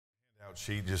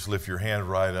Sheet, just lift your hand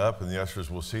right up and the ushers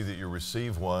will see that you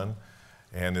receive one,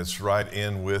 and it's right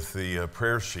in with the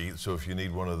prayer sheet. So if you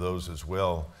need one of those as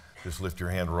well, just lift your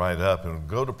hand right up and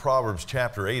go to Proverbs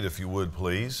chapter 8 if you would,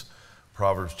 please.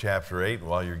 Proverbs chapter 8.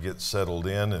 While you get settled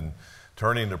in and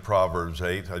turning to Proverbs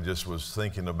 8, I just was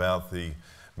thinking about the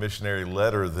missionary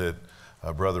letter that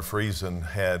Brother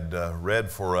Friesen had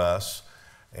read for us.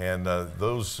 And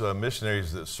those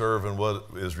missionaries that serve in what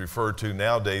is referred to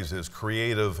nowadays as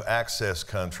creative access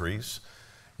countries,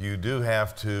 you do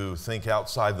have to think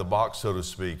outside the box, so to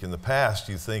speak. In the past,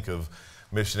 you think of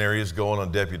missionaries going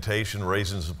on deputation,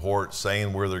 raising support,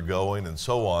 saying where they're going, and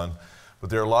so on. But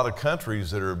there are a lot of countries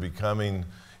that are becoming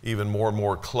even more and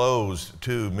more closed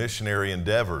to missionary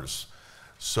endeavors.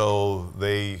 So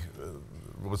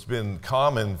what's been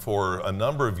common for a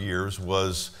number of years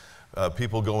was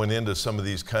people going into some of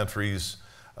these countries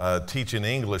teaching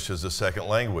English as a second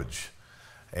language.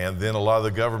 And then a lot of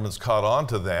the governments caught on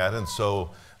to that, and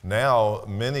so now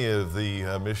many of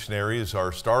the missionaries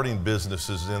are starting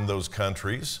businesses in those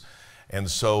countries, and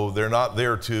so they're not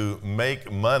there to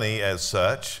make money as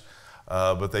such,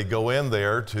 but they go in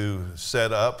there to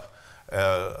set up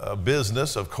a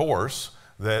business, of course,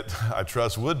 that I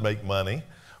trust would make money,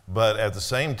 but at the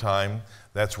same time,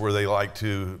 that's where they like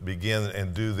to begin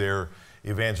and do their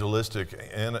evangelistic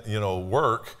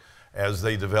work as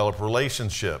they develop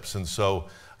relationships. And so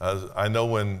I know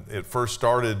when it first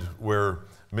started where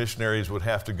missionaries would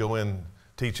have to go in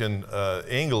teaching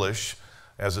English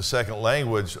as a second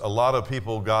language, a lot of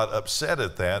people got upset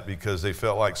at that because they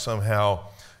felt like somehow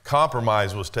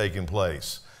compromise was taking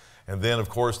place. And then, of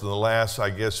course, in the last,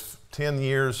 10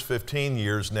 years, 15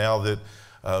 years now that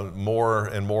more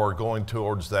and more going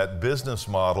towards that business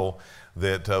model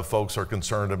that folks are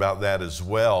concerned about that as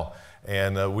well.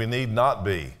 And we need not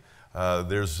be.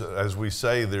 As we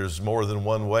say, there's more than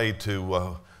one way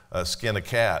to skin a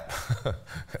cat.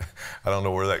 I don't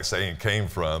know where that saying came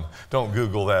from. Don't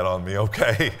Google that on me,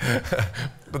 okay?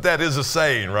 But that is a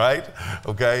saying, right?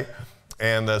 Okay?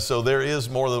 And so there is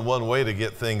more than one way to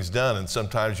get things done, and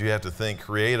sometimes you have to think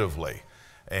creatively.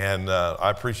 And I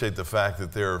appreciate the fact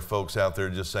that there are folks out there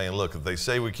just saying, look, if they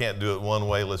say we can't do it one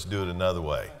way, let's do it another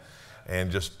way.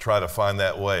 And just try to find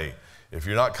that way. If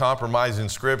you're not compromising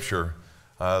Scripture,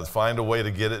 find a way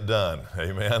to get it done.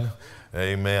 Amen?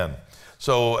 Amen.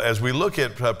 So as we look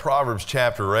at Proverbs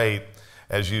chapter 8,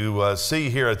 as you see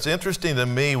here, it's interesting to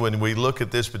me when we look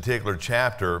at this particular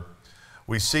chapter,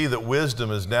 we see that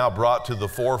wisdom is now brought to the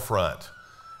forefront.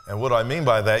 And what do I mean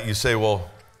by that? You say, well,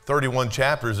 31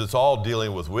 chapters, it's all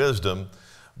dealing with wisdom,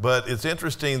 but it's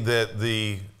interesting that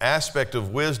the aspect of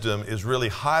wisdom is really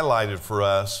highlighted for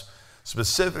us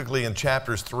specifically in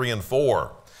chapters 3 and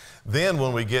 4. Then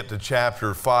when we get to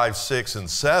chapter 5, 6, and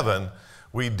 7,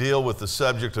 we deal with the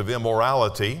subject of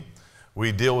immorality,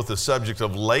 we deal with the subject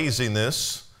of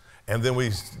laziness, and then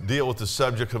we deal with the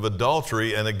subject of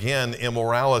adultery and again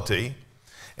immorality.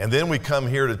 And then we come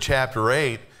here to chapter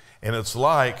 8, and it's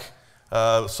like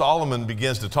Solomon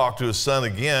begins to talk to his son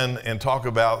again and talk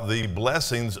about the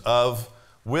blessings of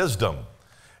wisdom.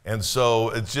 And so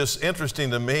it's just interesting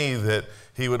to me that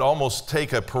he would almost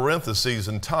take a parenthesis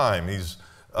in time. He's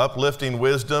uplifting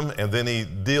wisdom, and then he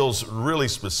deals really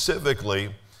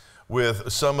specifically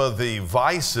with some of the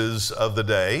vices of the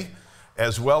day,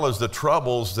 as well as the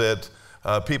troubles that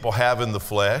people have in the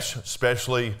flesh,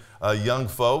 especially young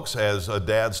folks, as a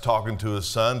dad's talking to his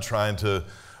son, trying to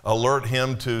alert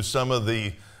him to some of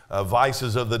the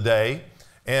vices of the day.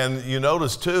 And you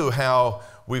notice too how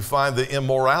we find the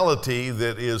immorality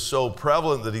that is so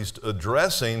prevalent that he's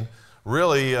addressing,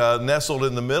 really nestled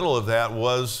in the middle of that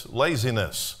was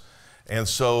laziness. And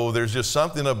so there's just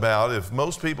something about, if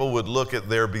most people would look at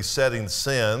their besetting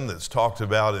sin that's talked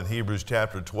about in Hebrews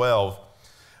chapter 12,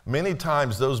 many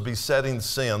times those besetting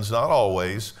sins, not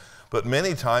always, but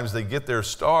many times they get their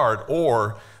start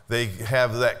or they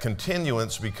have that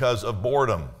continuance because of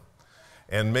boredom.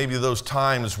 And maybe those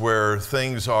times where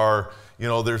things are,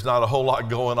 there's not a whole lot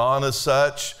going on as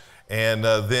such. And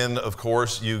then, of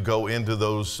course, you go into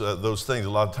those things. A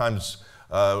lot of times,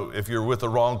 if you're with the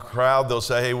wrong crowd, they'll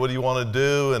say, hey, what do you want to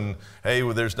do? And hey,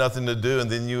 well, there's nothing to do. And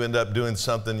then you end up doing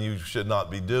something you should not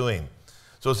be doing.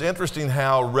 So it's interesting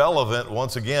how relevant,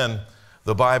 once again,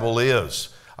 the Bible is.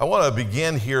 I want to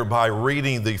begin here by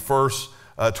reading the first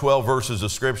 12 verses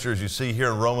of Scripture, as you see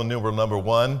here in Roman numeral number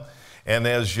 1. And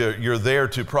as you're there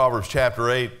to Proverbs chapter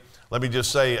 8, let me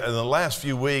just say, in the last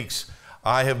few weeks,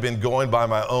 I have been going by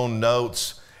my own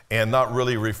notes and not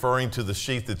really referring to the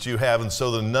sheet that you have, and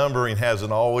so the numbering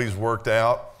hasn't always worked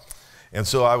out. And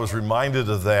so I was reminded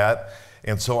of that,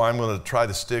 and so I'm going to try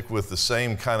to stick with the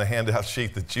same kind of handout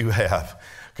sheet that you have.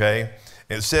 Okay?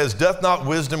 It says, doth not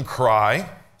wisdom cry,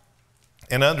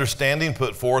 and understanding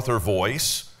put forth her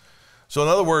voice? So in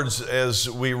other words, as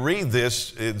we read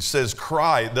this, it says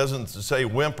cry. It doesn't say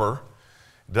whimper.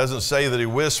 It doesn't say that he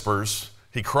whispers.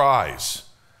 He cries.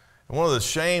 And one of the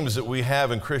shames that we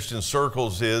have in Christian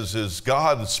circles is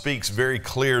God speaks very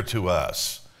clear to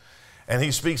us. And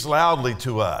he speaks loudly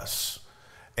to us.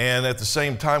 And at the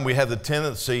same time, we have the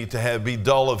tendency to be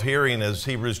dull of hearing, as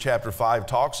Hebrews chapter 5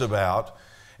 talks about.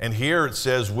 And here it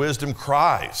says, wisdom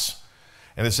cries.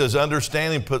 And it says,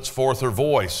 understanding puts forth her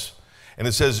voice. And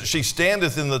it says, she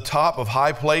standeth in the top of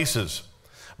high places,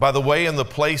 by the way in the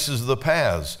places of the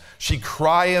paths. She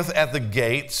crieth at the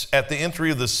gates, at the entry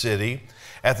of the city,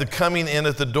 at the coming in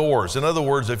at the doors. In other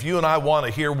words, if you and I want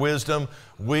to hear wisdom,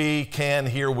 we can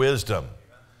hear wisdom.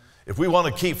 If we want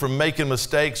to keep from making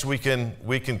mistakes, we can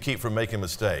keep from making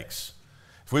mistakes.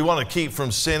 If we want to keep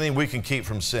from sinning, we can keep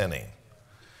from sinning.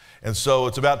 And so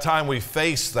it's about time we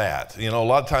face that. You know, a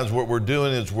lot of times what we're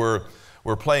doing is we're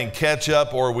playing catch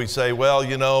up, or we say, well,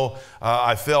 you know,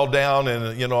 I fell down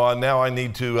and, you know, now I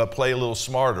need to play a little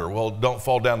smarter. Well, don't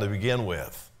fall down to begin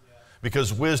with,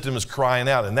 because wisdom is crying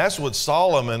out. And that's what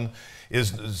Solomon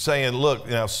is saying. Look,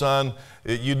 now, son,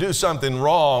 you do something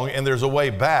wrong and there's a way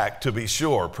back, to be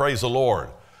sure. Praise the Lord.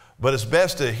 But it's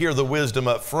best to hear the wisdom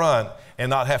up front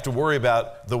and not have to worry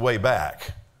about the way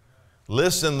back.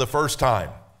 Listen the first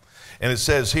time. And it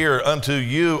says here, unto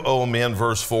you, O men,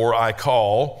 verse 4, I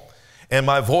call, and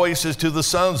my voice is to the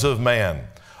sons of man.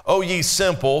 O ye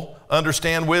simple,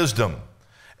 understand wisdom,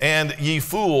 and ye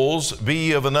fools, be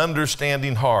ye of an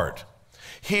understanding heart.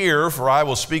 Hear, for I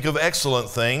will speak of excellent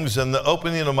things, and the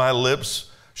opening of my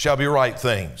lips shall be right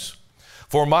things.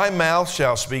 For my mouth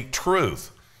shall speak truth,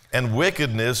 and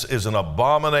wickedness is an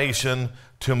abomination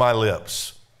to my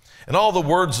lips. And all the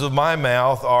words of my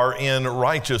mouth are in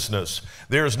righteousness.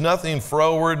 There is nothing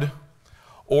froward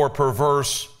or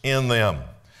perverse in them.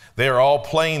 They are all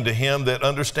plain to him that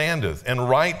understandeth, and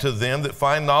right to them that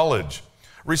find knowledge.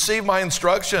 Receive my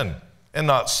instruction, and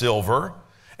not silver,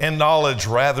 and knowledge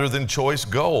rather than choice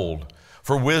gold.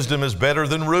 For wisdom is better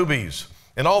than rubies,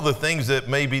 and all the things that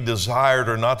may be desired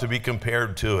are not to be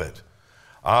compared to it.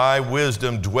 I,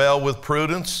 wisdom, dwell with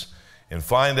prudence, and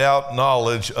find out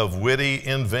knowledge of witty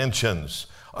inventions.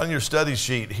 On your study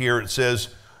sheet here it says,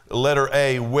 letter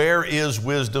A, where is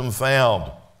wisdom found?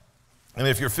 And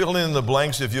if you're filling in the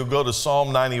blanks, if you'll go to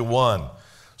Psalm 91,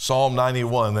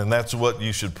 and that's what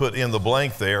you should put in the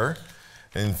blank there.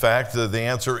 In fact, the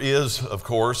answer is, of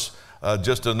course,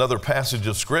 just another passage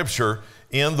of Scripture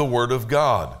in the Word of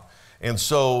God. And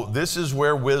so this is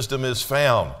where wisdom is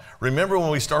found. Remember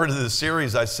when we started this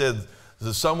series, I said,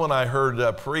 someone I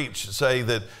heard preach say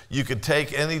that you could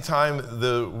take any time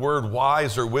the word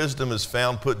wise or wisdom is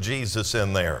found, put Jesus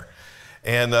in there.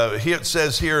 And here it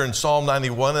says here in Psalm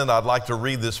 91, and I'd like to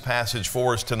read this passage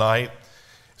for us tonight.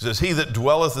 It says, he that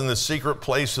dwelleth in the secret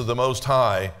place of the Most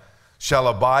High shall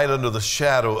abide under the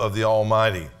shadow of the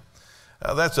Almighty.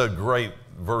 Now, that's a great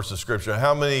verse of Scripture.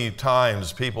 How many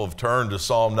times people have turned to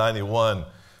Psalm 91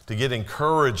 to get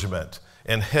encouragement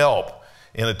and help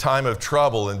in a time of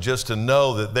trouble, and just to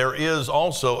know that there is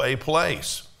also a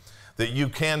place that you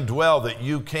can dwell, that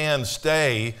you can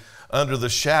stay under the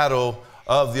shadow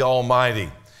of the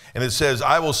Almighty. And it says,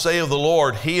 I will say of the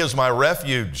Lord, he is my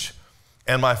refuge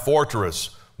and my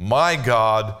fortress, my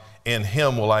God, in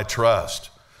him will I trust.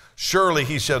 Surely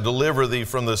he shall deliver thee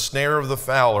from the snare of the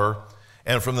fowler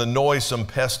and from the noisome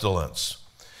pestilence.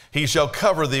 He shall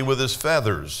cover thee with his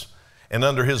feathers, and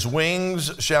under his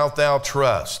wings shalt thou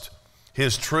trust.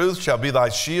 His truth shall be thy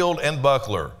shield and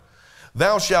buckler.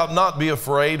 Thou shalt not be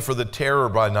afraid for the terror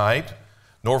by night,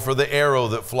 nor for the arrow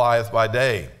that flieth by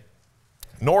day,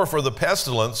 nor for the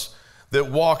pestilence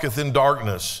that walketh in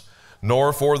darkness,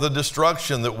 nor for the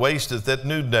destruction that wasteth at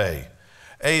noonday.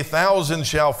 1,000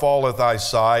 shall fall at thy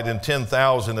side, and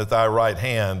 10,000 at thy right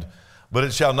hand, but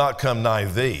it shall not come nigh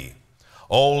thee.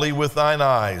 Only with thine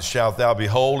eyes shalt thou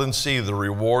behold and see the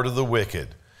reward of the wicked,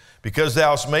 because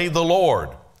thou hast made the Lord,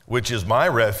 which is my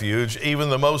refuge, even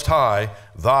the Most High,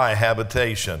 thy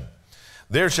habitation.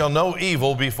 There shall no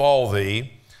evil befall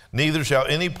thee, neither shall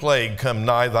any plague come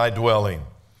nigh thy dwelling.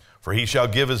 For he shall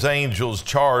give his angels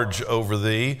charge over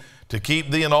thee, to keep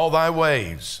thee in all thy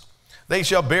ways. They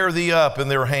shall bear thee up in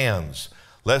their hands,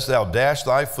 lest thou dash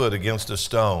thy foot against a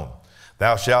stone.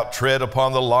 Thou shalt tread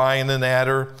upon the lion and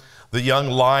adder, the young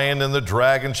lion and the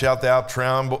dragon shalt thou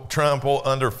trample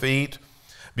under feet.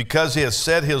 Because he has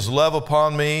set his love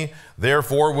upon me,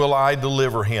 therefore will I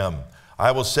deliver him.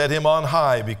 I will set him on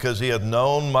high, because he hath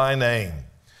known my name.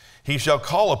 He shall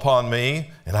call upon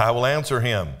me, and I will answer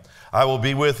him. I will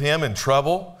be with him in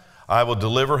trouble. I will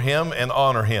deliver him and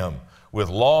honor him. With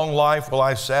long life will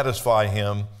I satisfy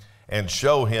him and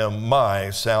show him my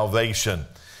salvation.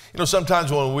 You know,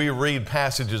 sometimes when we read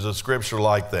passages of Scripture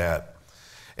like that,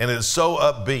 and it's so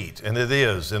upbeat, and it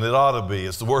is, and it ought to be,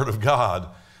 it's the Word of God,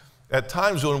 at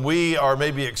times when we are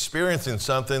maybe experiencing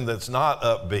something that's not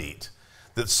upbeat,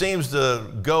 that seems to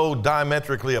go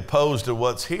diametrically opposed to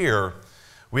what's here,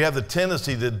 we have the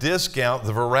tendency to discount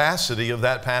the veracity of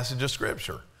that passage of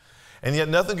Scripture. And yet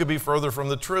nothing could be further from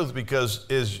the truth, because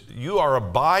as you are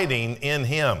abiding in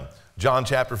him, John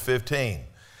chapter 15,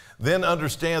 then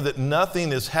understand that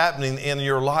nothing is happening in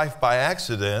your life by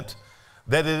accident,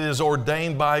 that it is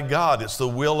ordained by God. It's the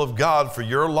will of God for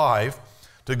your life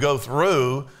to go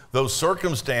through those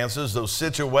circumstances, those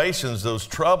situations, those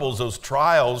troubles, those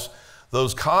trials,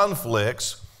 those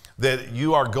conflicts that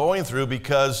you are going through,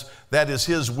 because that is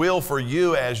his will for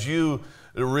you as you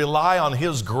rely on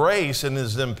his grace and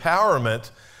his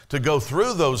empowerment to go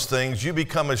through those things. You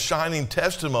become a shining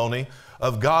testimony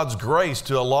of God's grace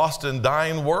to a lost and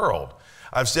dying world.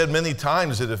 I've said many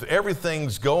times that if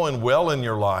everything's going well in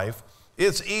your life,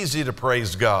 it's easy to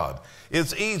praise God.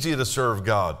 It's easy to serve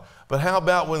God. But how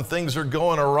about when things are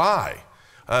going awry?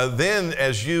 Then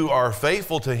as you are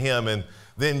faithful to him, and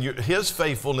then his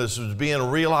faithfulness is being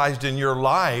realized in your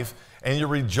life, and you're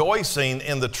rejoicing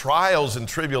in the trials and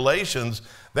tribulations,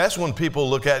 that's when people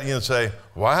look at you and say,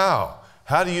 wow,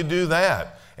 how do you do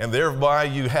that? And thereby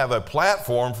you have a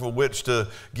platform for which to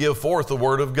give forth the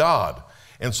Word of God.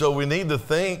 And so we need to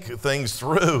think things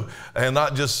through and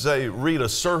not just say, read a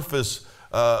surface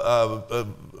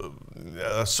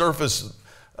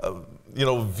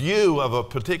view of a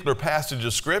particular passage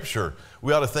of Scripture.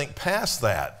 We ought to think past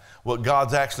that, what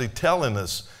God's actually telling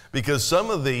us, because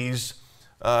some of these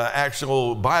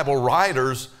actual Bible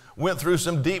writers went through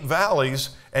some deep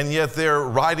valleys, and yet they're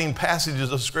writing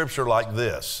passages of Scripture like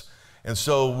this. And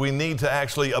so we need to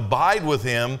actually abide with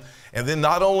him, and then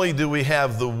not only do we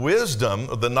have the wisdom,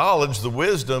 the knowledge, the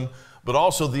wisdom, but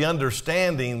also the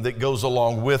understanding that goes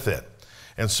along with it.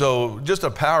 And so just a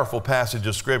powerful passage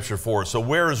of Scripture for us. So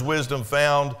where is wisdom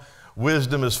found?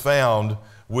 Wisdom is found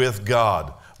with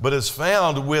God. But it's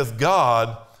found with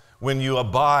God when you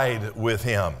abide with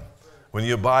him. When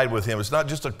you abide with him, it's not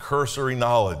just a cursory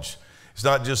knowledge. It's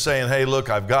not just saying, hey, look,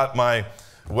 I've got my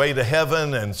way to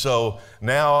heaven, and so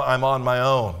now I'm on my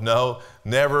own. No,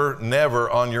 never, never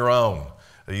on your own.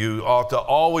 You ought to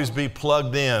always be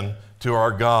plugged in to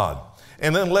our God.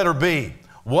 And then letter B,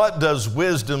 what does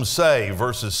wisdom say?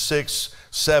 Verses 6,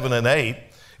 7, and 8.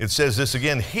 It says this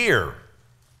again, hear,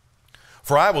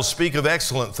 for I will speak of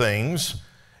excellent things,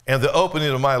 and the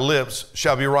opening of my lips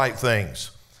shall be right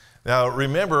things. Now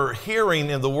remember,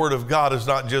 hearing in the Word of God is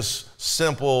not just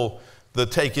simple the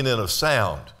taking in of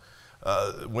sound.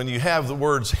 When you have the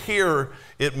words hear,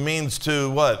 it means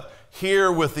to what?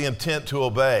 Hear with the intent to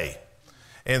obey.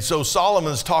 And so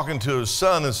Solomon's talking to his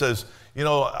son and says, you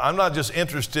know, I'm not just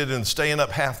interested in staying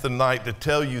up half the night to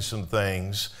tell you some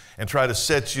things and try to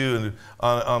set you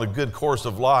on a good course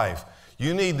of life.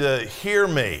 You need to hear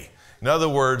me. In other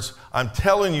words, I'm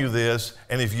telling you this,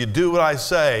 and if you do what I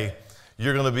say,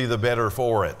 you're going to be the better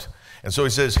for it. And so he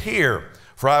says, hear,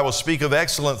 for I will speak of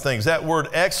excellent things. That word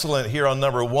excellent here on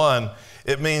number 1,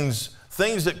 it means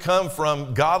things that come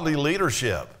from godly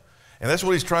leadership. And that's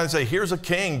what he's trying to say. Here's a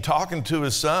king talking to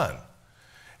his son.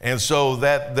 And so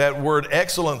that word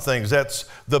excellent things, that's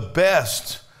the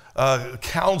best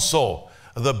counsel,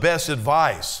 the best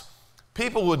advice.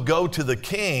 People would go to the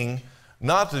king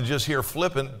not to just hear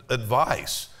flippant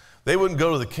advice. They wouldn't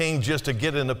go to the king just to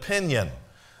get an opinion.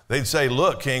 They'd say,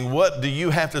 look, king, what do you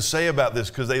have to say about this?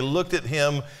 Because they looked at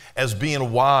him as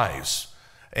being wise.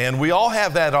 And we all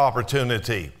have that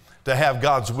opportunity to have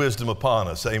God's wisdom upon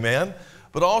us, amen?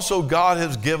 But also God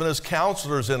has given us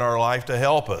counselors in our life to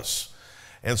help us.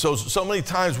 And so many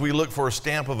times we look for a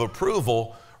stamp of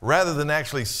approval rather than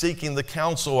actually seeking the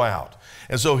counsel out.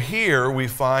 And so here we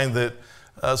find that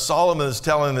Solomon is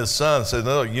telling his son, said,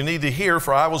 no, you need to hear,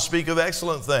 for I will speak of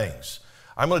excellent things.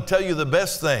 I'm going to tell you the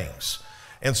best things.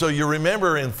 And so you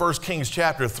remember in 1 Kings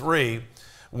chapter 3,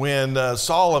 when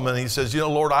Solomon, he says, you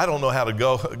know, Lord, I don't know how to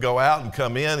go out and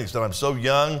come in. He said, I'm so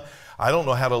young. I don't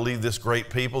know how to lead this great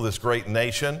people, this great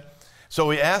nation. So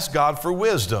he asked God for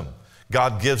wisdom.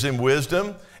 God gives him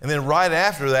wisdom. And then right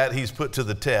after that, he's put to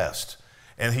the test.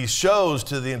 And he shows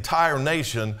to the entire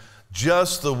nation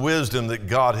just the wisdom that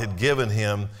God had given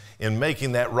him in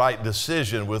making that right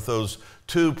decision with those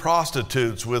 2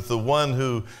 prostitutes, with the one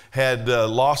who had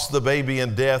lost the baby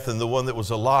in death and the one that was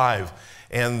alive,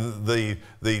 and the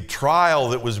trial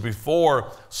that was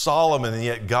before Solomon, and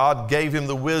yet God gave him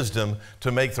the wisdom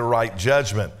to make the right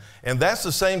judgment. And that's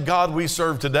the same God we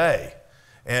serve today.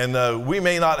 And we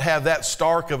may not have that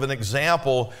stark of an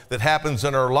example that happens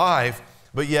in our life,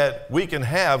 but yet we can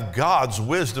have God's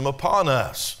wisdom upon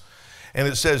us. And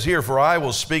it says here, for I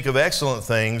will speak of excellent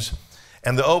things,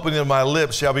 and the opening of my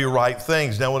lips shall be right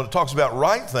things. Now, when it talks about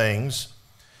right things,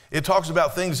 it talks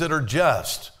about things that are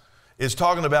just. It's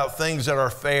talking about things that are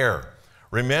fair.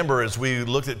 Remember, as we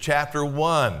looked at chapter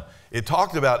 1, it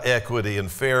talked about equity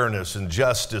and fairness and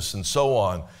justice and so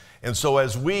on. And so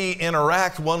as we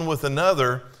interact one with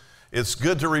another, it's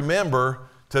good to remember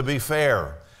to be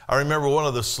fair. I remember one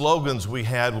of the slogans we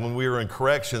had when we were in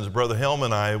corrections, Brother Helm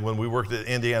and I, when we worked at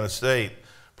Indiana State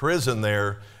Prison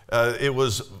there, it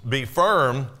was be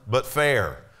firm but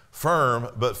fair. Firm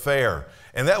but fair.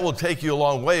 And that will take you a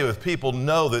long way if people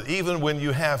know that even when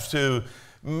you have to,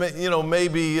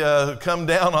 maybe come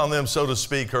down on them, so to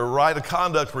speak, or write a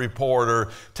conduct report or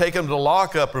take them to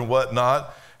lockup and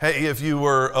whatnot, hey, if you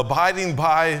were abiding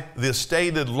by the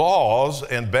stated laws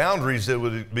and boundaries that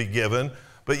would be given,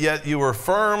 but yet you were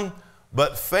firm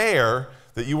but fair,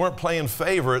 that you weren't playing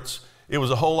favorites, it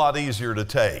was a whole lot easier to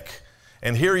take.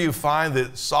 And here you find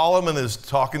that Solomon is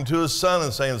talking to his son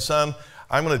and saying, son,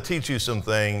 I'm going to teach you some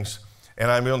things,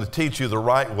 and I'm going to teach you the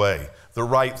right way, the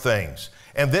right things.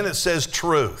 And then it says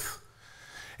truth.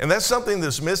 And that's something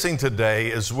that's missing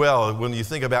today as well when you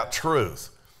think about truth.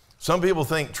 Some people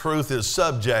think truth is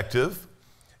subjective,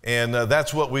 and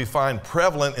that's what we find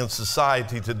prevalent in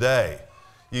society today.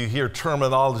 You hear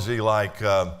terminology like,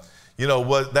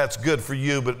 that's good for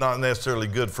you, but not necessarily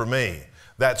good for me.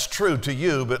 That's true to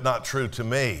you, but not true to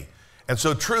me. And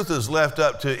so truth is left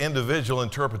up to individual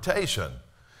interpretation.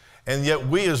 And yet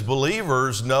we as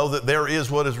believers know that there is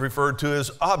what is referred to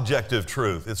as objective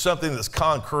truth. It's something that's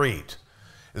concrete.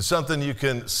 It's something you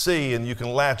can see and you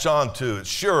can latch on to. It's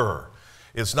sure.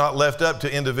 It's not left up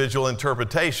to individual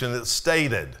interpretation. It's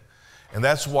stated. And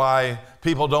that's why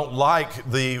people don't like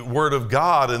the Word of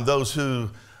God and those who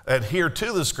adhere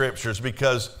to the Scriptures,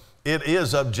 because it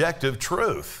is objective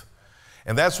truth.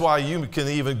 And that's why you can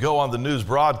even go on the news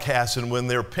broadcast, and when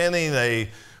they're pinning a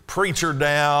preacher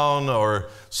down or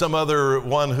some other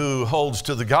one who holds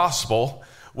to the gospel,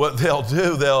 what they'll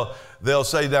do, they'll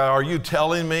say, now, are you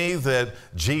telling me that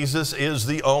Jesus is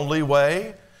the only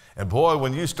way? And boy,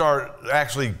 when you start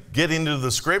actually getting into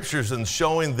the Scriptures and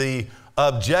showing the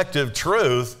objective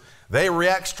truth, they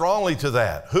react strongly to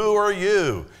that. Who are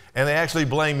you? And they actually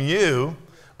blame you,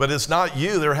 but it's not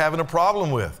you they're having a problem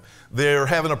with. They're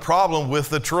having a problem with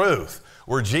the truth,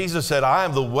 where Jesus said, I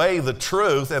am the way, the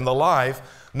truth, and the life.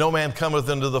 No man cometh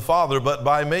unto the Father but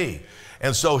by me.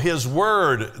 And so his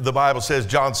word, the Bible says,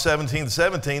 John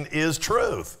 17:17, is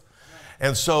truth.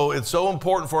 And so it's so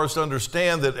important for us to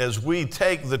understand that as we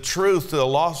take the truth to the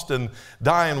lost and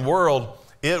dying world,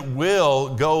 it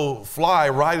will go fly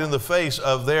right in the face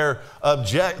of their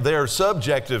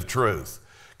subjective truth,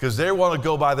 because they want to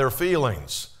go by their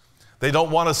feelings. They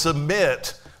don't want to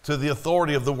submit to the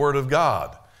authority of the Word of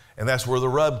God. And that's where the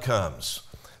rub comes.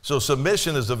 So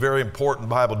submission is a very important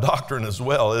Bible doctrine as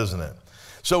well, isn't it?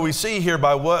 So we see here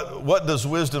by what does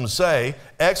wisdom say?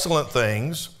 Excellent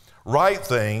things, right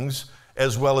things,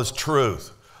 as well as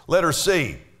truth. Letter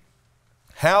C,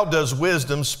 how does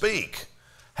wisdom speak?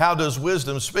 How does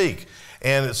wisdom speak?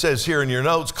 And it says here in your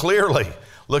notes clearly,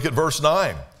 look at verse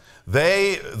 9.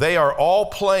 They are all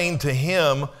plain to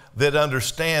him that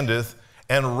understandeth,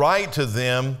 and right to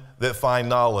them that find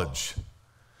knowledge.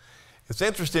 It's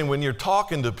interesting when you're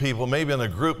talking to people, maybe on a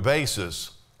group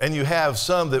basis, and you have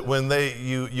some that when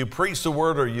you preach the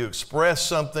word or you express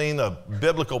something, a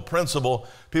biblical principle,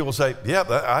 people say,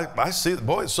 yeah, I see it.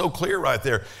 Boy, it's so clear right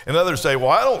there. And others say, well,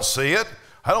 I don't see it.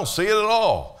 I don't see it at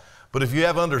all. But if you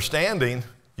have understanding,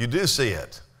 you do see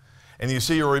it. And you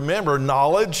see, you remember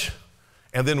knowledge,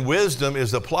 and then wisdom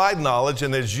is applied knowledge.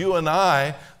 And as you and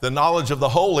I, the knowledge of the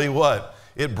holy, what?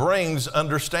 It brings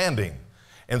understanding.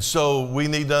 And so we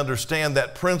need to understand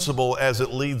that principle as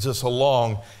it leads us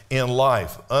along in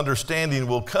life. Understanding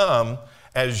will come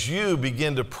as you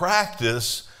begin to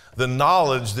practice the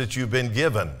knowledge that you've been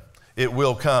given. It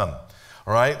will come.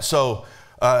 All right? So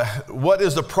what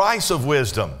is the price of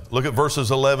wisdom? Look at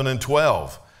verses 11 and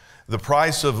 12. The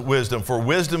price of wisdom. For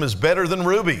wisdom is better than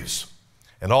rubies,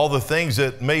 and all the things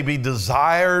that may be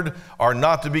desired are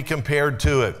not to be compared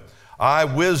to it. I,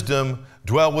 wisdom,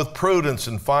 dwell with prudence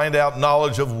and find out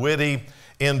knowledge of witty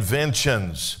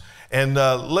inventions. And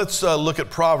let's look at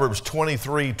Proverbs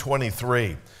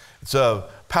 23:23. It's a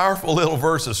powerful little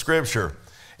verse of Scripture.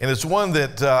 And it's one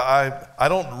that I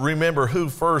don't remember who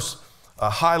first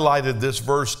highlighted this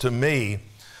verse to me,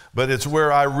 but it's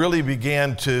where I really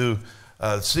began to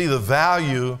see the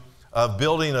value of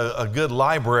building a good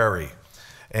library.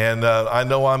 And I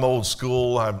know I'm old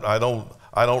school. I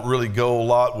don't really go a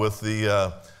lot with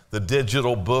the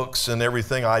digital books and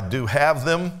everything. I do have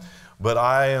them, but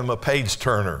I am a page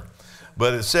turner.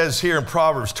 But it says here in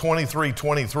Proverbs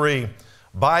 23:23,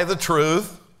 buy the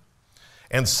truth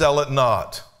and sell it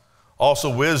not.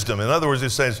 Also wisdom. In other words, it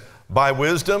says, buy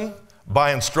wisdom,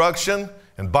 buy instruction,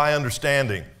 and buy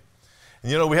understanding.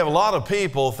 And you know, we have a lot of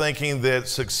people thinking that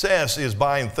success is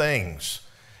buying things.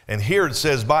 And here it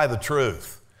says, buy the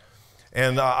truth.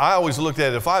 And I always looked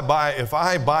at it, if I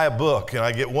buy a book and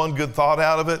I get one good thought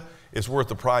out of it, it's worth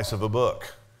the price of a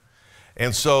book.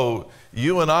 And so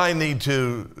you and I need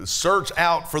to search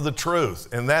out for the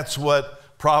truth. And that's what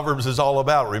Proverbs is all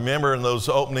about. Remember in those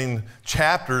opening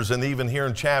chapters and even here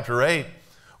in chapter 8,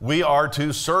 we are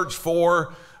to search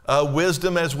for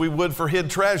wisdom as we would for hid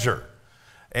treasure.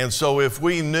 And so if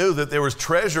we knew that there was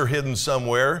treasure hidden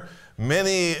somewhere,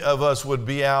 many of us would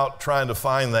be out trying to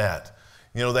find that.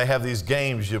 You know, they have these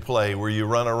games you play where you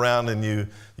run around and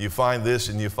you find this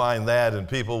and you find that, and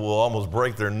people will almost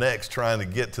break their necks trying to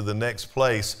get to the next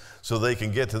place so they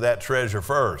can get to that treasure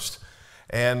first.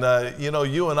 And, you know,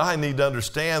 you and I need to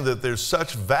understand that there's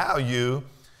such value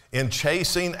in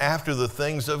chasing after the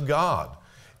things of God.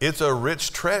 It's a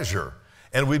rich treasure,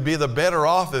 and we'd be the better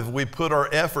off if we put our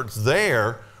efforts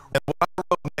there. And what I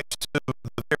wrote next to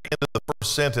the very end of the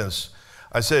first sentence,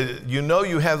 I said, you know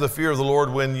you have the fear of the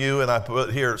Lord when you, and I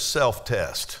put here,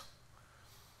 self-test.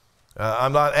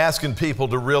 I'm not asking people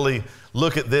to really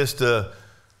look at this to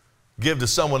give to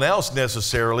someone else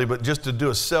necessarily, but just to do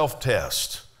a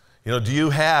self-test. You know, do you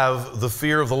have the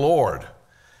fear of the Lord?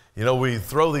 You know, we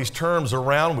throw these terms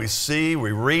around, we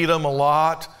read them a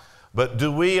lot, but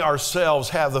do we ourselves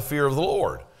have the fear of the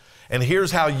Lord? And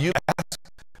here's how you ask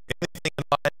anything in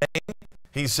my name.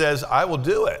 He says, I will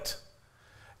do it.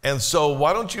 And so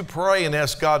why don't you pray and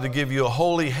ask God to give you a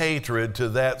holy hatred to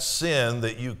that sin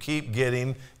that you keep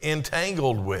getting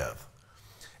entangled with?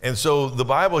 And so the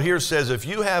Bible here says if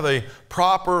you have a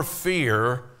proper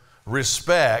fear,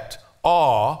 respect,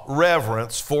 awe,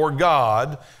 reverence for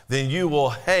God, then you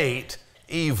will hate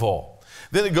evil.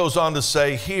 Then it goes on to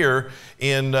say here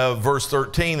in verse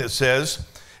 13, it says,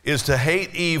 is to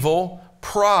hate evil,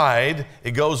 pride.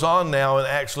 It goes on now and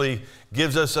actually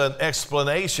gives us an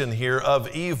explanation here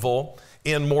of evil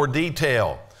in more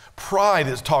detail. Pride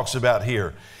it talks about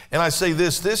here. And I say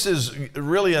this is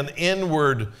really an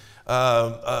inward,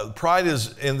 pride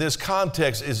is in this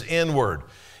context is inward.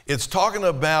 It's talking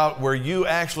about where you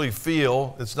actually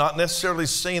feel, it's not necessarily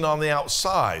seen on the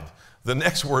outside. The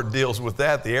next word deals with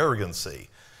that, the arrogancy.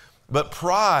 But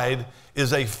pride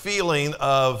is a feeling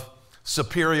of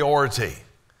superiority.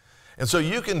 And so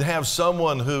you can have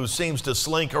someone who seems to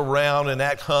slink around and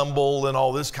act humble and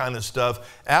all this kind of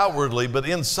stuff outwardly, but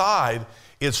inside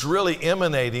it's really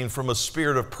emanating from a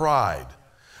spirit of pride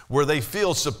where they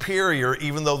feel superior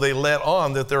even though they let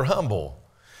on that they're humble.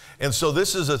 And so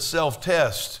this is a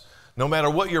self-test. No matter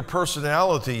what your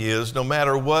personality is, no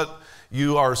matter what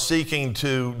you are seeking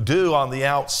to do on the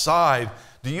outside,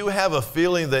 do you have a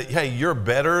feeling that, hey, you're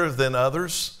better than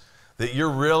others? That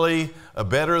you're really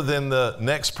better than the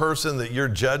next person that you're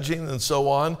judging and so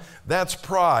on? That's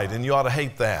pride, and you ought to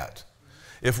hate that.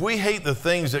 If we hate the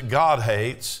things that God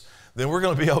hates, then we're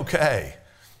going to be okay.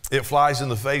 It flies in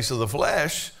the face of the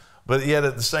flesh, but yet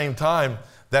at the same time,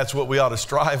 that's what we ought to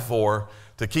strive for,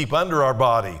 to keep under our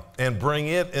body and bring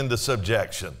it into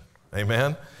subjection.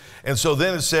 Amen? And so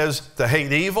then it says to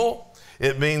hate evil.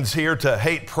 It means here to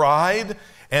hate pride.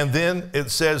 And then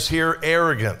it says here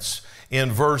arrogance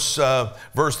in verse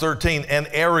 13, and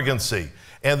arrogancy.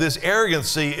 And this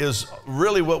arrogancy is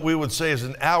really what we would say is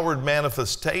an outward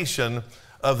manifestation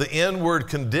of the inward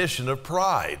condition of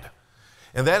pride.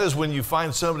 And that is when you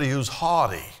find somebody who's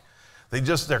haughty.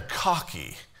 They're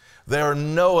cocky. They're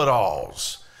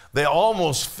know-it-alls. They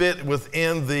almost fit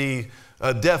within the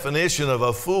definition of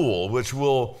a fool, which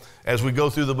will, as we go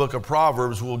through the book of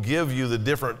Proverbs, will give you the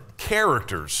different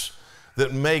characters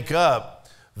that make up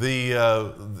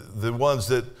the ones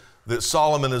that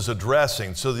Solomon is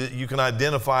addressing, so that you can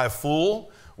identify a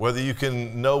fool, whether you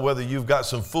can know whether you've got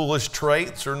some foolish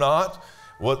traits or not,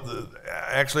 what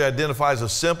actually identifies a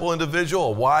simple individual,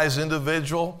 a wise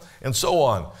individual, and so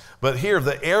on. But here,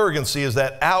 the arrogancy is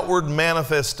that outward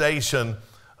manifestation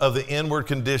of the inward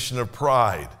condition of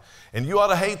pride. And you ought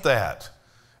to hate that.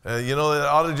 You know, it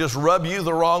ought to just rub you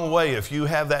the wrong way if you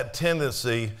have that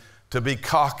tendency to be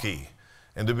cocky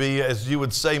and to be, as you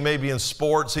would say maybe in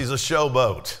sports, he's a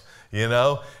showboat. You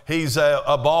know, he's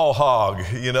a ball hog.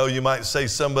 You know, you might say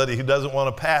somebody who doesn't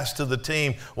want to pass to the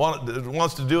team,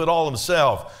 wants to do it all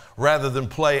himself rather than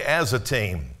play as a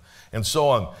team. and so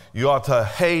on. You ought to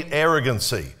hate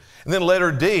arrogancy. And then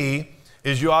letter D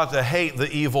is you ought to hate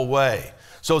the evil way.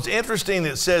 So it's interesting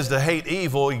it says to hate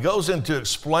evil. He goes in to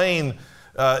explain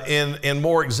in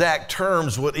more exact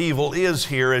terms what evil is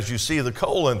here as you see the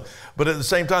colon, but at the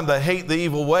same time to hate the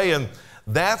evil way, and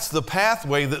that's the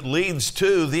pathway that leads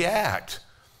to the act.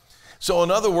 So in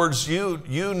other words,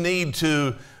 you need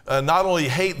to not only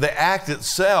hate the act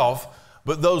itself,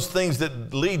 but those things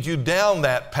that lead you down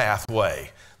that pathway,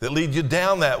 that lead you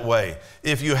down that way.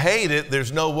 If you hate it,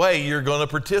 there's no way you're going to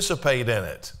participate in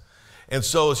it. And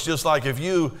so it's just like if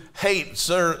you hate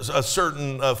a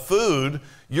certain food,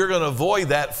 you're going to avoid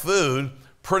that food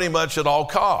pretty much at all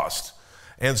costs.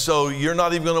 And so you're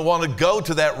not even going to want to go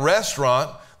to that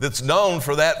restaurant that's known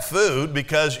for that food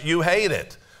because you hate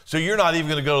it. So you're not even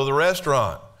going to go to the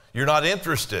restaurant. You're not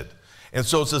interested. And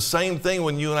so it's the same thing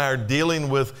when you and I are dealing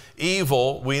with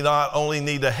evil. We not only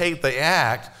need to hate the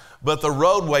act, but the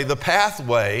roadway, the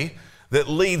pathway that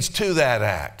leads to that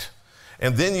act.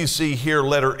 And then you see here,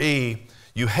 letter E,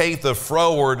 you hate the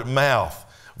froward mouth.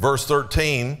 Verse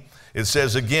 13, it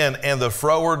says again, and the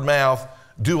froward mouth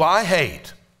do I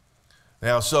hate.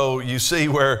 Now, so you see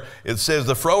where it says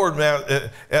the froward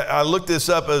mouth, I looked this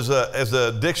up as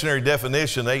a dictionary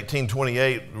definition,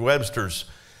 1828 Webster's.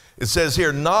 It says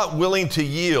here, not willing to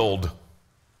yield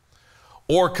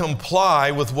or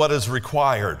comply with what is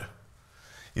required.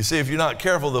 You see, if you're not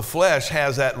careful, the flesh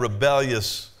has that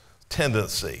rebellious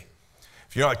tendency.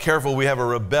 If you're not careful, we have a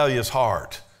rebellious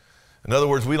heart. In other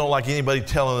words, we don't like anybody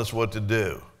telling us what to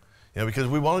do, because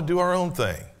we want to do our own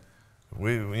thing.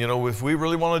 If we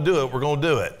really want to do it, we're going to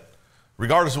do it,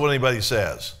 regardless of what anybody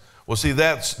says. Well, see,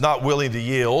 that's not willing to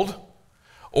yield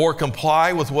or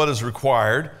comply with what is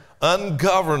required,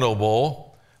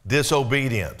 ungovernable,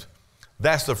 disobedient.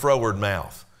 That's the froward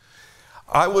mouth.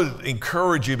 I would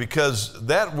encourage you, because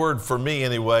that word for me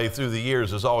anyway through the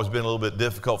years has always been a little bit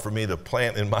difficult for me to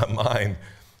plant in my mind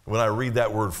when I read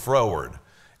that word froward.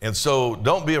 And so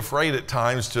don't be afraid at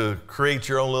times to create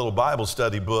your own little Bible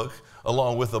study book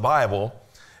along with the Bible.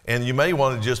 And you may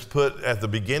want to just put at the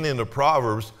beginning of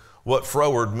Proverbs what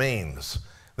froward means.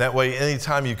 That way,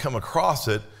 anytime you come across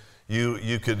it,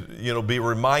 you could be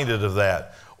reminded of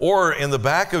that. Or in the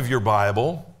back of your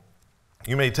Bible,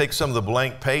 you may take some of the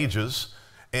blank pages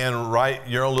and write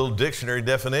your own little dictionary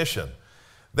definition.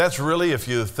 That's really, if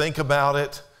you think about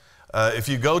it, if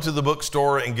you go to the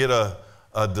bookstore and get a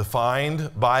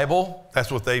defined Bible,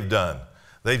 that's what they've done.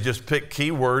 They've just picked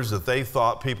keywords that they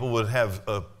thought people would have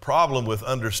a problem with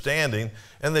understanding,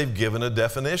 and they've given a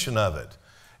definition of it.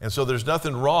 And so there's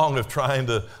nothing wrong with trying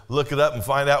to look it up and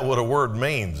find out what a word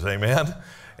means, amen?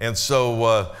 And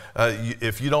so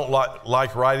if you don't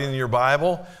like writing in your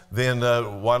Bible, then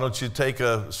why don't you take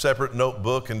a separate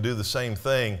notebook and do the same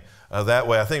thing that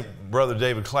way. I think Brother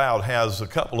David Cloud has a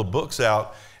couple of books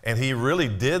out, and he really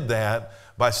did that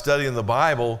by studying the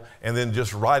Bible and then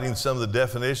just writing some of the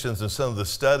definitions and some of the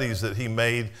studies that he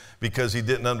made because he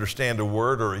didn't understand a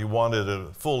word or he wanted a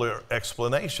full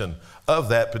explanation of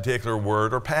that particular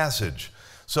word or passage.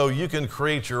 So you can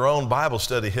create your own Bible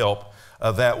study help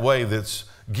that way that's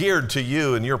geared to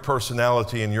you and your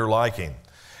personality and your liking.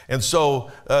 And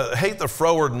so hate the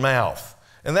froward mouth.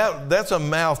 And that's a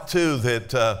mouth too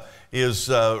that is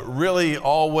really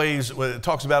always, it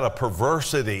talks about a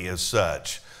perversity as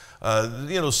such.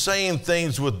 Saying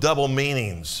things with double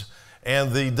meanings.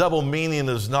 And the double meaning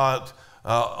is not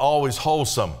always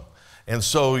wholesome. And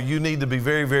so you need to be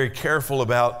very, very careful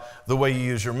about the way you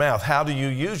use your mouth. How do you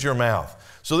use your mouth?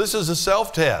 So this is a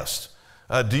self-test.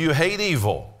 Do you hate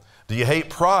evil? Do you hate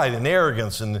pride and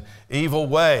arrogance and evil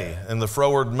way and the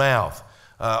froward mouth?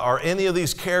 Are any of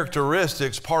these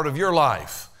characteristics part of your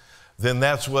life? Then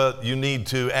that's what you need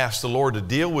to ask the Lord to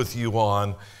deal with you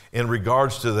on in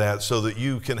regards to that, so that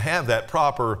you can have that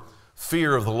proper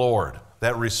fear of the Lord,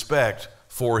 that respect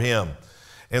for Him.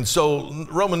 And so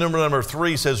Roman number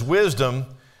 3 says, wisdom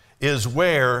is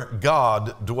where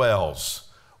God dwells.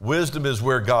 Wisdom is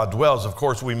where God dwells. Of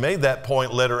course, we made that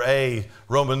point, letter A,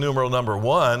 Roman numeral number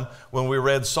 1, when we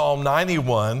read Psalm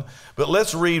 91. But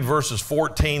let's read verses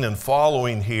 14 and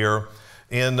following here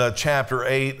in chapter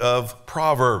 8 of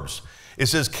Proverbs. It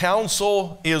says,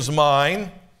 counsel is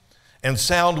mine, and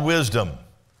sound wisdom.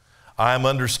 I am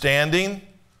understanding,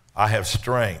 I have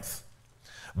strength.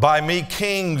 By me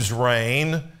kings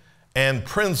reign, and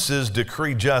princes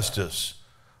decree justice.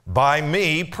 By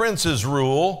me princes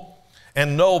rule,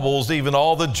 and nobles, even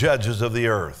all the judges of the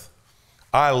earth.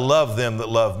 I love them that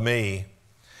love me,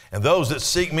 and those that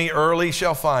seek me early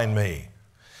shall find me.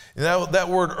 That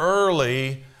word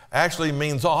early actually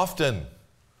means often.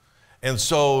 And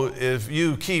so if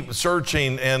you keep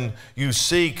searching and you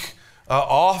seek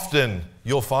Often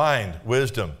you'll find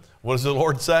wisdom. What does the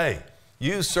Lord say?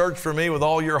 You search for me with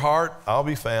all your heart, I'll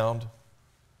be found.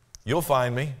 You'll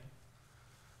find me.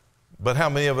 But how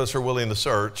many of us are willing to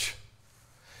search?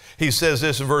 He says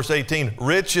this in verse 18,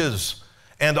 riches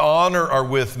and honor are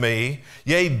with me,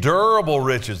 yea, durable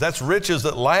riches. That's riches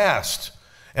that last,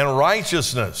 and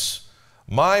righteousness.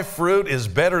 My fruit is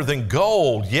better than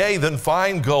gold, yea, than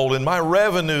fine gold, and my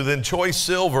revenue than choice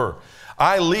silver.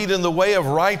 I lead in the way of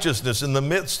righteousness in the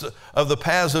midst of the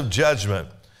paths of judgment,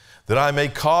 that I may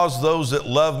cause those that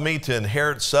love me to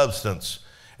inherit substance,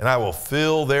 and I will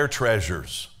fill their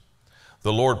treasures.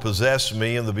 The Lord possessed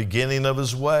me in the beginning of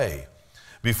his way,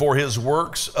 before his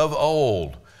works of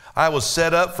old. I was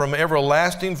set up from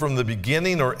everlasting, from the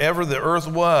beginning, or ever the earth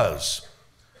was.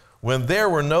 When there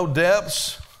were no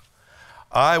depths,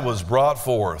 I was brought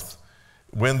forth.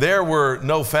 When there were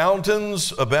no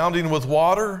fountains abounding with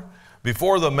water,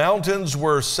 before the mountains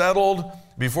were settled,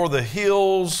 before the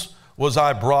hills was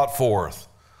I brought forth.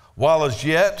 While as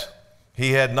yet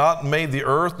he had not made the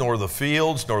earth, nor the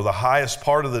fields, nor the highest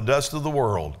part of the dust of the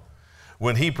world.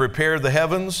 When he prepared the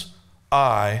heavens,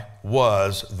 I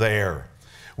was there.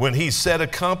 When he set a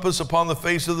compass upon the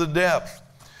face of the depth,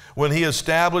 when he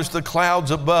established the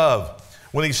clouds above,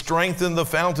 when he strengthened the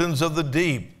fountains of the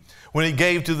deep, when he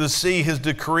gave to the sea his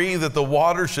decree that the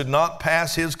water should not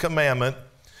pass his commandment,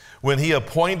 when he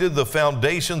appointed the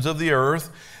foundations of the earth,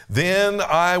 then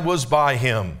I was by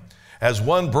him, as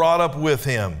one brought up with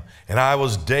him, and I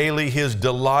was daily his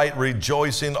delight,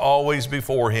 rejoicing always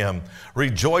before him,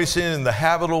 rejoicing in the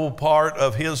habitable part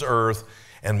of his earth,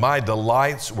 and my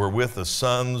delights were with the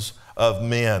sons of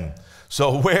men.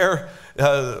 So where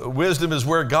wisdom is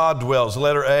where God dwells.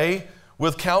 Letter A,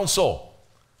 with counsel,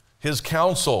 his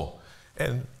counsel.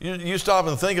 And you stop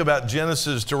and think about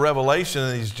Genesis to Revelation,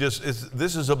 and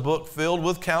this is a book filled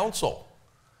with counsel.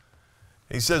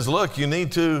 He says, look, you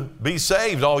need to be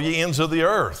saved, all ye ends of the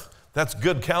earth. That's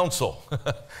good counsel.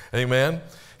 Amen.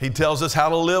 He tells us how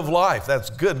to live life. That's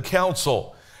good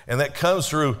counsel. And that comes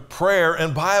through prayer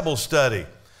and Bible study.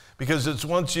 Because it's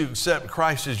once you accept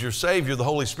Christ as your Savior, the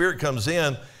Holy Spirit comes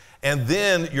in, and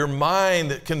then your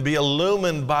mind can be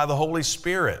illumined by the Holy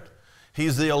Spirit.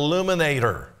 He's the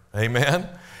illuminator. Amen.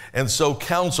 And so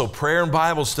counsel, prayer and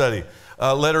Bible study.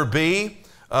 Letter B,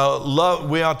 we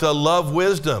ought to love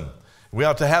wisdom. We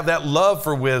ought to have that love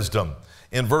for wisdom.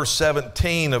 In verse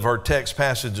 17 of our text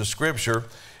passage of Scripture,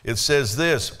 it says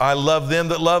this, I love them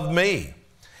that love me,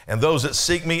 and those that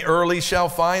seek me early shall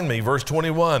find me. Verse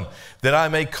 21, that I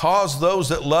may cause those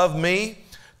that love me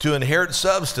to inherit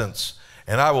substance,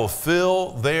 and I will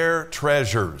fill their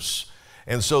treasures.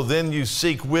 And so then you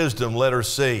seek wisdom, letter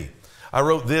C. I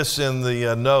wrote this in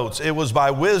the notes. It was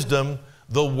by wisdom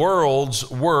the worlds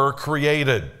were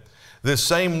created. This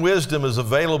same wisdom is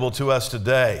available to us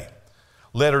today.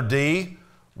 Letter D,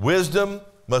 wisdom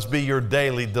must be your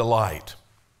daily delight.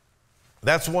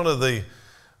 That's one of the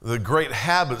great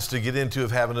habits to get into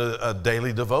of having a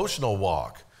daily devotional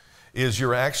walk, is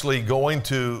you're actually going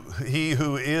to he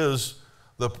who is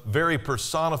the very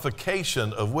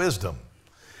personification of wisdom.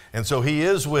 And so he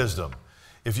is wisdom.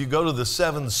 If you go to the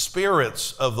 7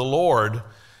 spirits of the Lord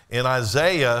in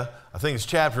Isaiah, I think it's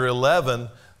chapter 11,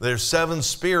 there's 7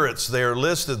 spirits there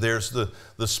listed. There's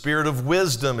the spirit of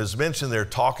wisdom is mentioned there,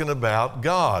 talking about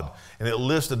God. And it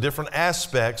lists the different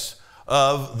aspects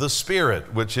of the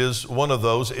Spirit, which is one of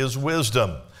those is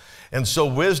wisdom. And so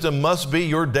wisdom must be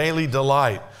your daily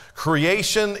delight.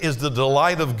 Creation is the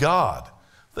delight of God.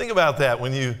 Think about that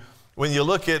when you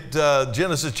look at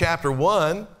Genesis chapter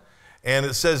 1, and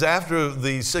it says after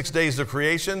the 6 days of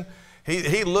creation,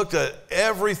 he looked at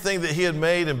everything that he had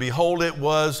made, and behold, it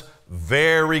was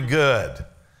very good.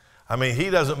 I mean, he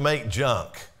doesn't make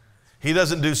junk. He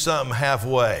doesn't do something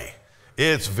halfway.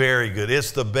 It's very good.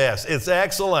 It's the best. It's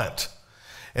excellent.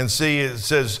 And see, it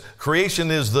says creation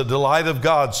is the delight of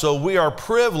God. So we are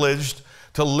privileged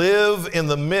to live in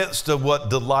the midst of what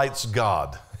delights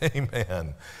God.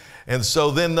 Amen. And so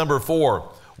then number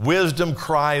 4, wisdom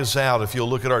cries out. If you'll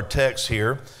look at our text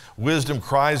here, wisdom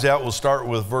cries out. We'll start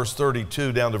with verse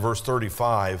 32 down to verse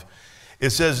 35. It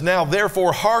says, now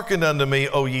therefore hearken unto me,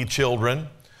 O ye children,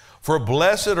 for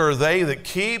blessed are they that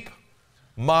keep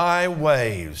my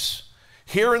ways.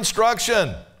 Hear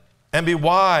instruction and be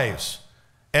wise,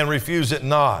 and refuse it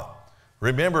not.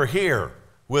 Remember, hear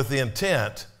with the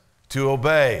intent to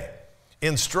obey.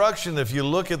 Instruction, if you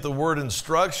look at the word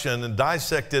instruction and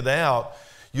dissect it out,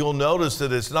 you'll notice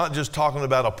that it's not just talking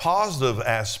about a positive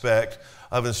aspect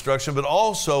of instruction, but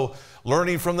also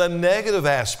learning from the negative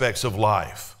aspects of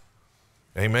life.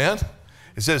 Amen?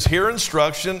 It says, hear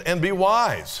instruction and be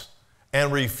wise,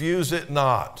 and refuse it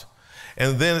not.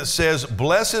 And then it says,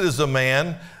 blessed is the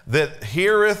man that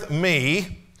heareth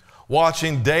me,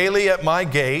 watching daily at my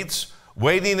gates,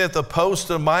 waiting at the post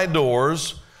of my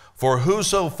doors. For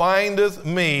whoso findeth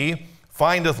me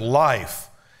findeth life,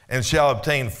 and shall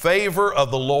obtain favor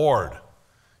of the Lord.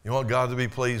 You want God to be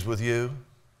pleased with you?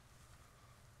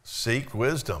 Seek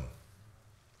wisdom.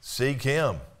 Seek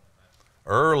Him.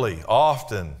 Early,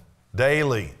 often,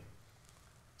 daily.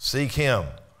 Seek Him.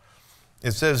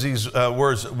 It says these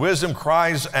words, wisdom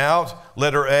cries out,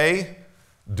 letter A,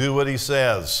 do what He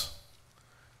says.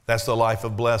 That's the life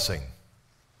of blessing.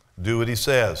 Do what He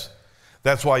says.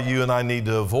 That's why you and I need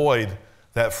to avoid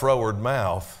that froward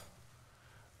mouth,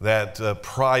 that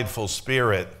prideful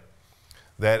spirit,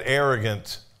 that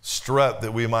arrogant strut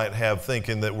that we might have,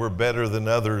 thinking that we're better than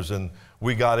others and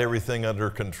we got everything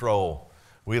under control.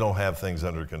 We don't have things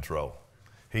under control.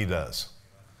 He does.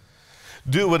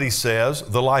 Do what He says,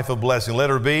 the life of blessing.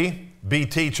 Letter B, be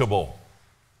teachable.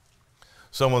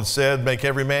 Someone said, make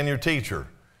every man your teacher,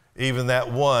 even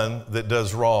that one that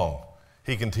does wrong.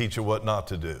 He can teach you what not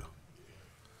to do.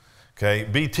 Okay,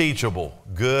 be teachable,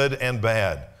 good and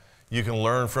bad. You can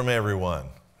learn from everyone.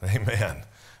 Amen.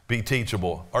 Be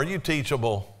teachable. Are you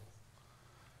teachable?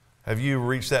 Have you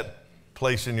reached that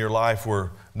place in your life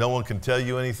where no one can tell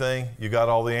you anything? You got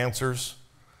all the answers?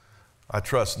 I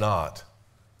trust not.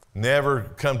 Never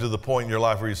come to the point in your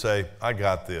life where you say, I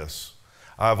got this.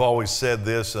 I've always said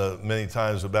this many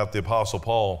times about the Apostle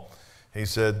Paul. He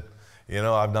said, you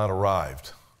know, I've not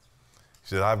arrived. He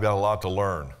said, I've got a lot to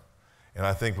learn. And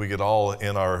I think we could all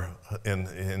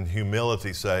in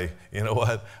humility say, you know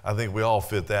what, I think we all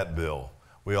fit that bill.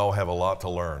 We all have a lot to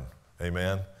learn.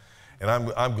 Amen. And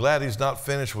I'm glad he's not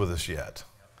finished with us yet.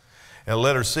 And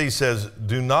letter C says,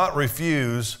 do not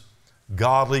refuse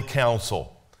godly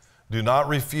counsel. Do not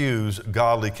refuse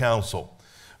godly counsel.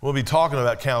 We'll be talking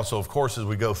about counsel, of course, as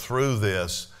we go through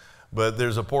this, but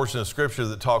there's a portion of Scripture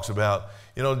that talks about,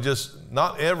 you know, just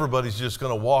not everybody's just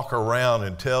going to walk around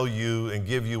and tell you and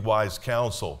give you wise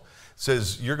counsel. It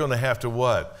says you're going to have to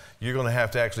what? You're going to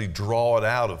have to actually draw it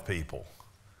out of people,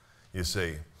 you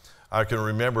see. I can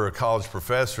remember a college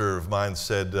professor of mine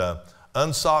said,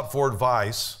 unsought for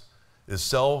advice is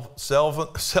seldom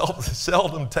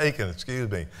taken,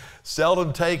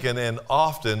 seldom taken and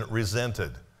often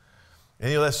resented. And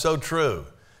you know, that's so true.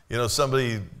 You know,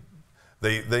 somebody,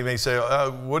 they may say,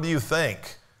 what do you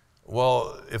think?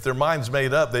 Well, if their mind's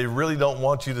made up, they really don't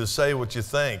want you to say what you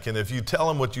think. And if you tell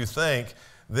them what you think,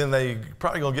 then they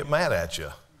probably gonna get mad at you.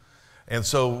 And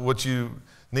so what you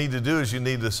need to do is you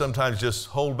need to sometimes just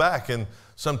hold back. And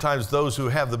sometimes those who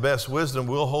have the best wisdom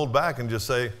will hold back and just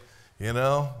say, you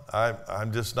know,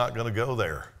 I'm just not gonna go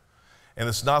there. And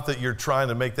it's not that you're trying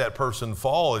to make that person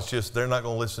fall, it's just they're not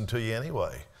gonna listen to you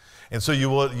anyway. And so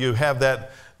you have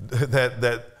that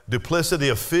duplicity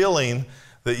of feeling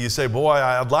that you say, boy,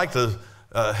 I'd like to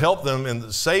help them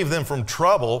and save them from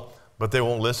trouble, but they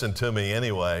won't listen to me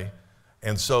anyway.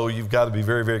 And so you've got to be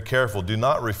very, very careful. Do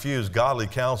not refuse godly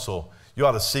counsel. You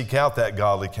ought to seek out that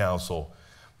godly counsel.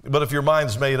 But if your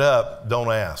mind's made up, don't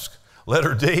ask.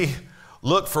 Letter D,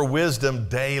 look for wisdom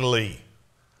daily.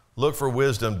 Look for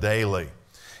wisdom daily.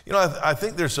 You know, I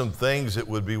think there's some things that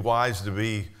would be wise to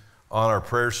be on our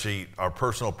prayer sheet, our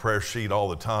personal prayer sheet all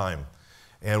the time.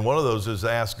 And one of those is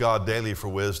ask God daily for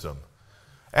wisdom.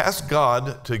 Ask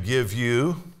God to give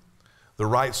you the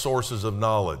right sources of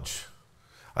knowledge.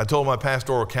 I told my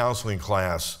pastoral counseling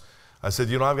class, I said,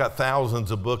 you know, I've got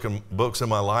thousands of books in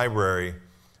my library.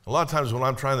 A lot of times when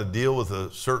I'm trying to deal with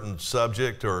a certain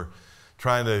subject or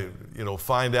trying to, you know,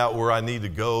 find out where I need to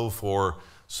go for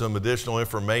some additional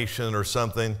information or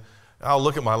something, I'll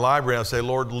look at my library and say,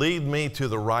 Lord, lead me to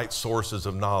the right sources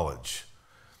of knowledge.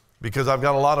 Because I've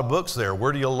got a lot of books there.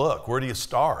 Where do you look? Where do you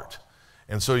start?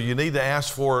 And so you need to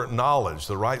ask for knowledge,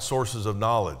 the right sources of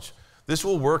knowledge. This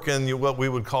will work in what we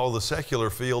would call the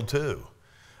secular field too.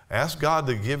 Ask God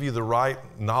to give you the right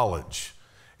knowledge.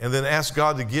 And then ask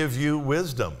God to give you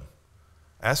wisdom.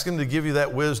 Ask Him to give you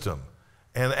that wisdom.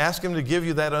 And ask Him to give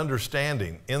you that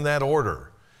understanding in that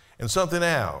order. And something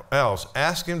else,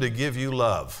 ask Him to give you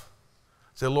love.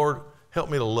 Say, Lord, help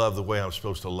me to love the way I'm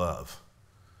supposed to love.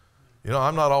 You know,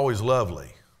 I'm not always lovely,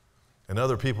 and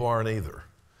other people aren't either,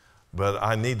 but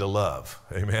I need to love.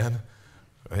 Amen?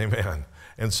 Amen.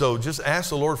 And so just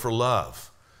ask the Lord for love.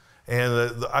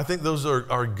 And I think those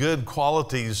are good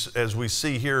qualities as we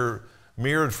see here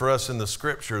mirrored for us in the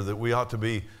Scripture that we ought to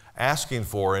be asking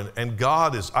for. And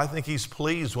God is, I think He's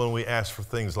pleased when we ask for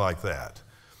things like that.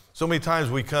 So many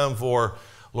times we come for,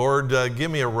 Lord,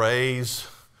 give me a raise.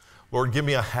 Lord, give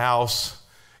me a house.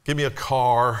 Give me a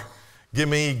car.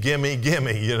 Gimme,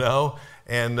 you know?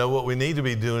 And what we need to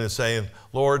be doing is saying,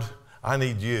 Lord, I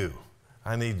need you.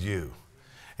 I need you.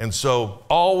 And so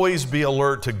always be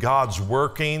alert to God's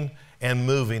working and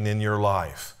moving in your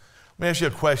life. Let me ask you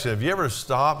a question. Have you ever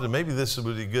stopped, and maybe this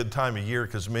would be a good time of year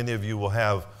because many of you will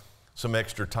have some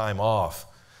extra time off.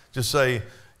 Just say,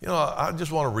 I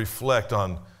just want to reflect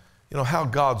on, how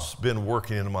God's been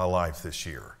working in my life this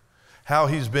year, how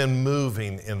he's been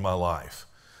moving in my life.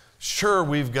 Sure,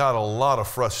 we've got a lot of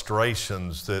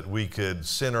frustrations that we could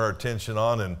center our attention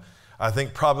on, and I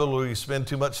think probably we spend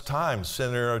too much time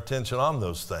centering our attention on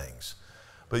those things.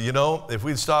 But if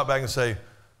we'd stop back and say,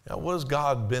 what has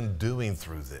God been doing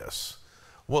through this?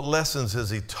 What lessons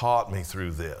has he taught me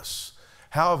through this?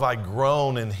 How have I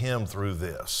grown in him through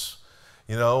this?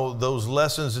 Those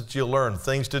lessons that you learn,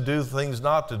 things to do, things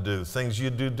not to do, things you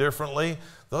do differently,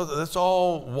 that's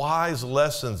all wise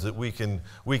lessons that we can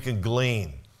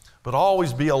glean. But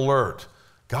always be alert.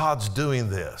 God's doing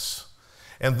this.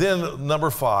 And then number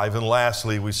 5, and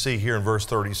lastly, we see here in verse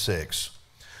 36,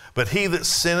 but he that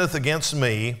sinneth against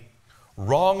me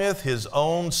wrongeth his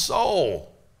own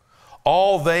soul.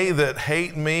 All they that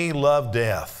hate me love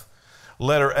death.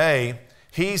 Letter A,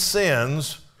 he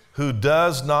sins who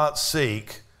does not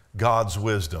seek God's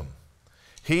wisdom.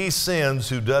 He sins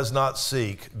who does not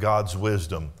seek God's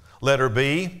wisdom. Letter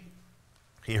B,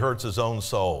 he hurts his own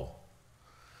soul.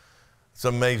 It's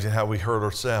amazing how we hurt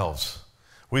ourselves.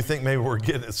 We think maybe we're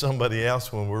getting at somebody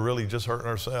else when we're really just hurting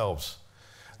ourselves.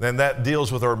 Then that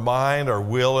deals with our mind, our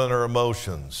will, and our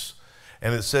emotions.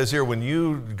 And it says here, when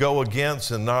you go against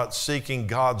and not seeking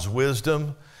God's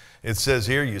wisdom, it says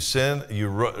here, you sin, you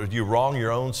wrong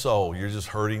your own soul. You're just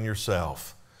hurting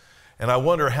yourself. And I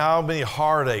wonder how many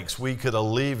heartaches we could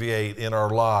alleviate in our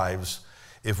lives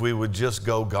if we would just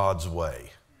go God's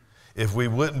way. If we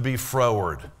wouldn't be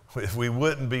froward, if we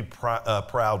wouldn't be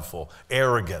proudful,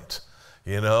 arrogant,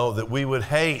 that we would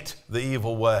hate the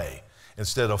evil way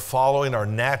instead of following our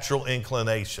natural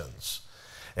inclinations.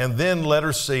 And then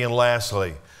letter C, and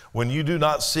lastly, when you do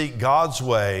not seek God's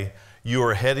way, you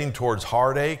are heading towards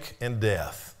heartache and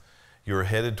death. You are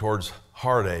headed towards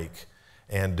heartache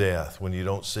and death when you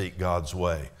don't seek God's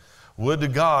way. Would to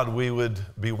God we would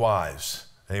be wise.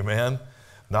 Amen.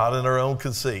 Not in our own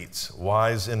conceits,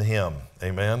 wise in him.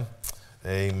 Amen.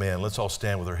 Amen. Let's all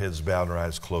stand with our heads bowed and our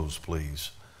eyes closed,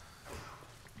 please.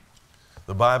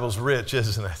 The Bible's rich,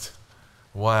 isn't it?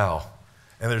 Wow.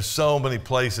 And there's so many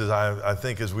places, I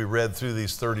think, as we read through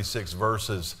these 36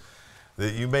 verses,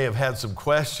 that you may have had some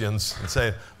questions and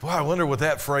say, boy, I wonder what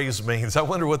that phrase means. I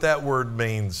wonder what that word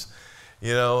means.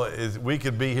 We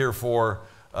could be here for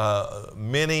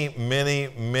many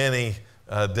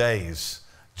days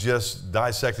just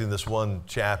dissecting this one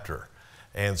chapter.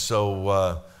 And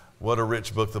so what a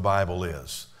rich book the Bible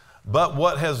is. But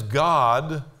what has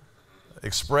God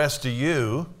expressed to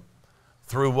you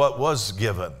through what was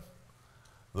given?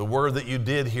 The word that you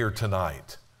did hear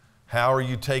tonight. How are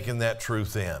you taking that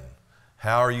truth in?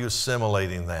 How are you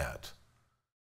assimilating that?